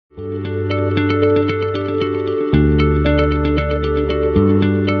আজ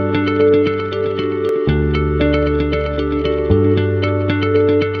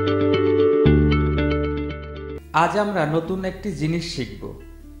আমরা নতুন একটি জিনিস শিখব।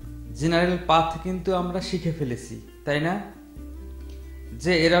 জেনারেল পাথ কিন্তু আমরা শিখে ফেলেছি, তাই না?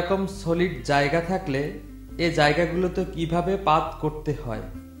 যে এরকম সলিড জায়গা থাকলে এই জায়গাগুলোতে কিভাবে পাথ করতে হয়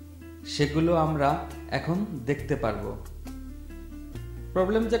সেগুলো আমরা এখন দেখতে পারব।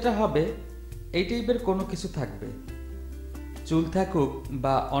 প্রবলেম যেটা হবে, এই টাইপের কোনো কিছু থাকবে, চুল থাকুক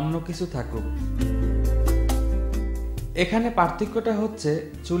বা অন্য কিছু থাকুক। এখানে পার্থক্যটা হচ্ছে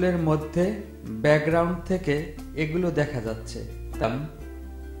চুলের মধ্যে ব্যাকগ্রাউন্ড থেকে এগুলো দেখা যাচ্ছে।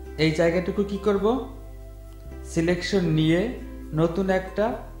 এই জায়গাটুকু কি করব? সিলেকশন নিয়ে নতুন একটা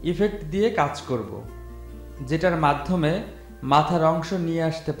ইফেক্ট দিয়ে কাজ করব, যেটার মাধ্যমে মাথার অংশ নিয়ে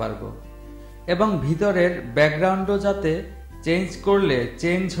আসতে পারবো এবং ভিতরের ব্যাকগ্রাউন্ডও যাতে চেঞ্জ করলে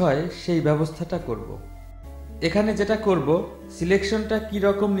চেঞ্জ হয় সেই ব্যবস্থাটা করব। এখানে যেটা করব, সিলেকশনটা কি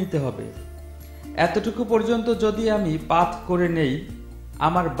রকম নিতে হবে, এতটুকু পর্যন্ত যদি আমি পাথ করে নেই,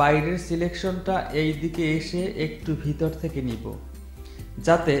 আমার বাইরের সিলেকশনটা এই দিকে এসে একটু ভিতর থেকে নিব,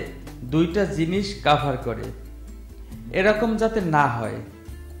 যাতে দুইটা জিনিস কভার করে। এরকম যাতে না হয়,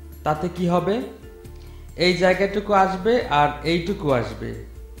 তাতে কি হবে, এই জায়গাটুকু আসবে আর এইটুকু আসবে,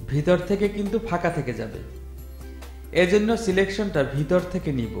 ভিতর থেকে কিন্তু ফাঁকা থেকে যাবে। এজন্য সিলেকশনটা ভিতর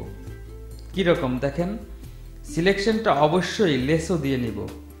থেকে নিব। কিরকম দেখেন, সিলেকশনটা অবশ্যই লেসও দিয়ে নিব।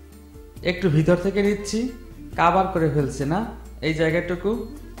 একটু ভিতর থেকে নিচ্ছি, কভার করে ফেলছে না এই জায়গাটুকু।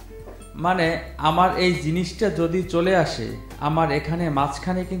 মানে আমার এই জিনিসটা যদি চলে আসে, আমার এখানে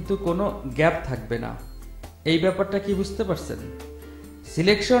মাঝখানে কিন্তু কোনো গ্যাপ থাকবে না। এই ব্যাপারটা কি বুঝতে পারছেন?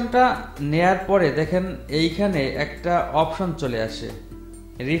 সিলেকশনটা নেয়ার পরে দেখেন এইখানে একটা অপশন চলে আসে,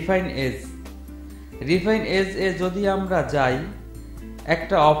 refine age. Refine as a যদি আমরা যাই,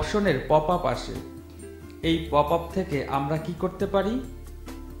 একটা অপশনের পপ আপ আসে। এই পপ আপ থেকে আমরা কি করতে পারি,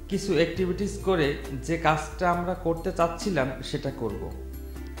 কিছু অ্যাক্টিভিটিস করে যে কাজটা আমরা করতে চাচ্ছিলাম সেটা করব।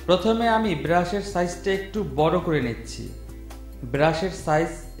 প্রথমে আমি ব্রাশের সাইজটা একটু বড় করে নিচ্ছি। ব্রাশের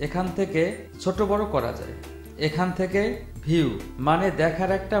সাইজ এখান থেকে ছোট বড় করা যায়। এখান থেকে ভিউ মানে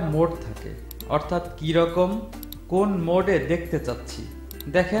দেখার একটা মোড থাকে, অর্থাৎ কি রকম কোন মোডে দেখতে চাচ্ছি।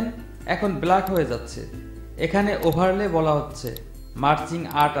 দেখেন এখন ব্ল্যাক হয়ে যাচ্ছে। এখানে ওভারলে বলা হচ্ছে, মার্চিং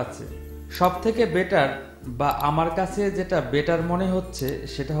আর্ট আছে। সব থেকে বেটার বা আমার কাছে যেটা বেটার মনে হচ্ছে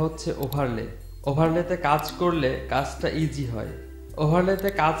সেটা হচ্ছে ওভারলে। ওভারলেতে কাজ করলে কাজটা ইজি হয়। ওভারলেতে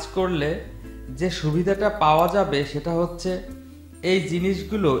কাজ করলে যে সুবিধাটা পাওয়া যাবে সেটা হচ্ছে, এই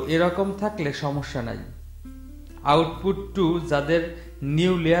জিনিসগুলো এরকম থাকলে সমস্যা নাই। আউটপুট টু যাদের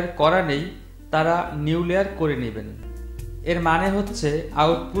নিউ লেয়ার করা নেই, তারা নিউ লেয়ার করে নেবেন। এর মানে হচ্ছে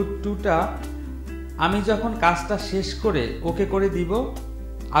আউটপুট টুটা আমি যখন কাজটা শেষ করে ওকে করে দিব,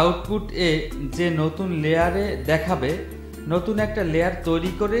 আউটপুট এ যে নতুন লেয়ারে দেখাবে, নতুন একটা লেয়ার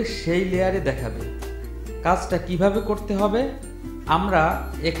তৈরি করে সেই লেয়ারে দেখাবে। কাজটা কিভাবে করতে হবে, আমরা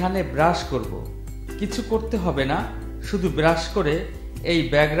এখানে ব্রাশ করব, কিছু করতে হবে না, শুধু ব্রাশ করে এই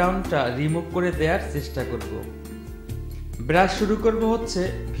ব্যাকগ্রাউন্ডটা রিমুভ করে দেওয়ার চেষ্টা করব। ব্রাশ শুরু করব হচ্ছে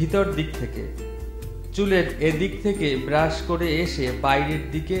ভিতর দিক থেকে, চুলের এদিক থেকে ব্রাশ করে এসে বাইরের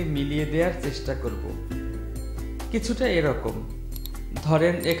দিকে মিলিয়ে দেওয়ার চেষ্টা করব। কিছুটা এরকম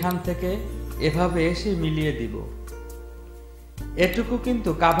ধরেন, এখান থেকে এভাবে এসে মিলিয়ে দিব। এটুকু কিন্তু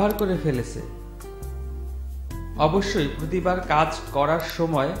কভার করে ফেলেছে। অবশ্যই প্রতিবার কাজ করার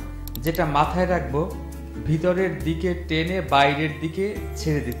সময় যেটা মাথায় রাখবো, ভিতরের দিকে টেনে বাইরের দিকে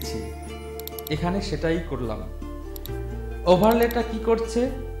ছেড়ে দিচ্ছি। এখানে সেটাই করলাম। ওভারলেটা কি করছে,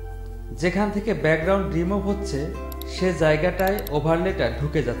 যেখান থেকে ব্যাকগ্রাউন্ড রিমুভ হচ্ছে সে জায়গাটায় ওভারলেটা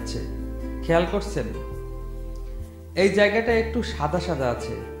ঢুকে যাচ্ছে। খেয়াল করছেন? এই জায়গাটা একটু সাদা সাদা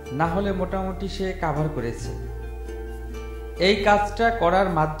আছে, না হলে মোটামুটি সে কভার করেছে। এই কাজটা করার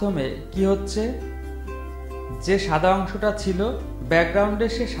মাধ্যমে কি হচ্ছে, যে সাদা অংশটা ছিল ব্যাকগ্রাউন্ডে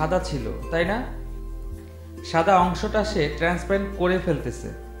সে সাদা ছিল, তাই না? সাদা অংশটা সে ট্রান্সপারেন্ট করে ফেলতেছে,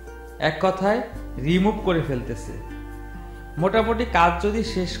 এক কথায় রিমুভ করে ফেলতেছে। মোটামুটি কাজ যদি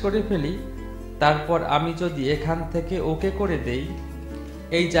শেষ করে ফেলি, তারপর আমি যদি এখান থেকে ওকে করে দেই,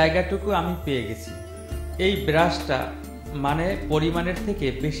 এই জায়গাটুকু আমি পেয়ে গেছি। এই ব্রাশটা মানে পরিমাণের থেকে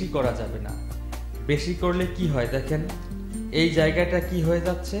বেশি করা যাবে না। বেশি করলে কি হয় দেখেন, এই জায়গাটা কি হয়ে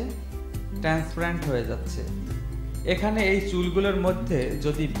যাচ্ছে, ট্রান্সপারেন্ট হয়ে যাচ্ছে। এখানে এই চুলগুলোর মধ্যে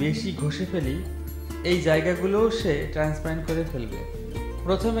যদি বেশি ঘষে ফেলি, এই জায়গাগুলোও সে ট্রান্সপারেন্ট করে ফেলবে।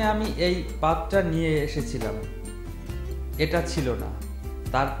 প্রথমে আমি এই পাতটা নিয়ে এসেছিলাম, এটা ছিল না,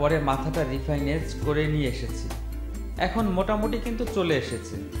 তারপরে মাথাটা রিফাইনেজ করে নিয়ে এসেছি। এখন মোটামুটি কিন্তু চলে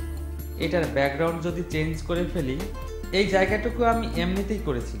এসেছে। এটার ব্যাকগ্রাউন্ড যদি চেঞ্জ করে ফেলি, এই জায়গাটুকু আমি এমনিতেই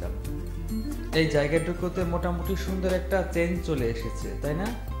করেছিলাম। এই জায়গাটুকুতে মোটামুটি সুন্দর একটা চেঞ্জ চলে এসেছে, তাই না?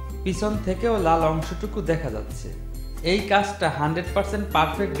 পিছন থেকেও লাল অংশটুকু দেখা যাচ্ছে। এই কাজটা 100%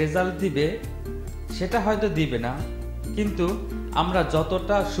 পারফেক্ট রেজাল্ট দিবে সেটা হয়তো দিবে না, কিন্তু আমরা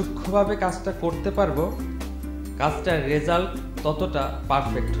যতটা সূক্ষ্মভাবে কাজটা করতে পারবো কাজটার রেজাল্ট ততটা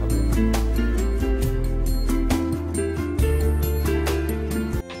পারফেক্ট হবে।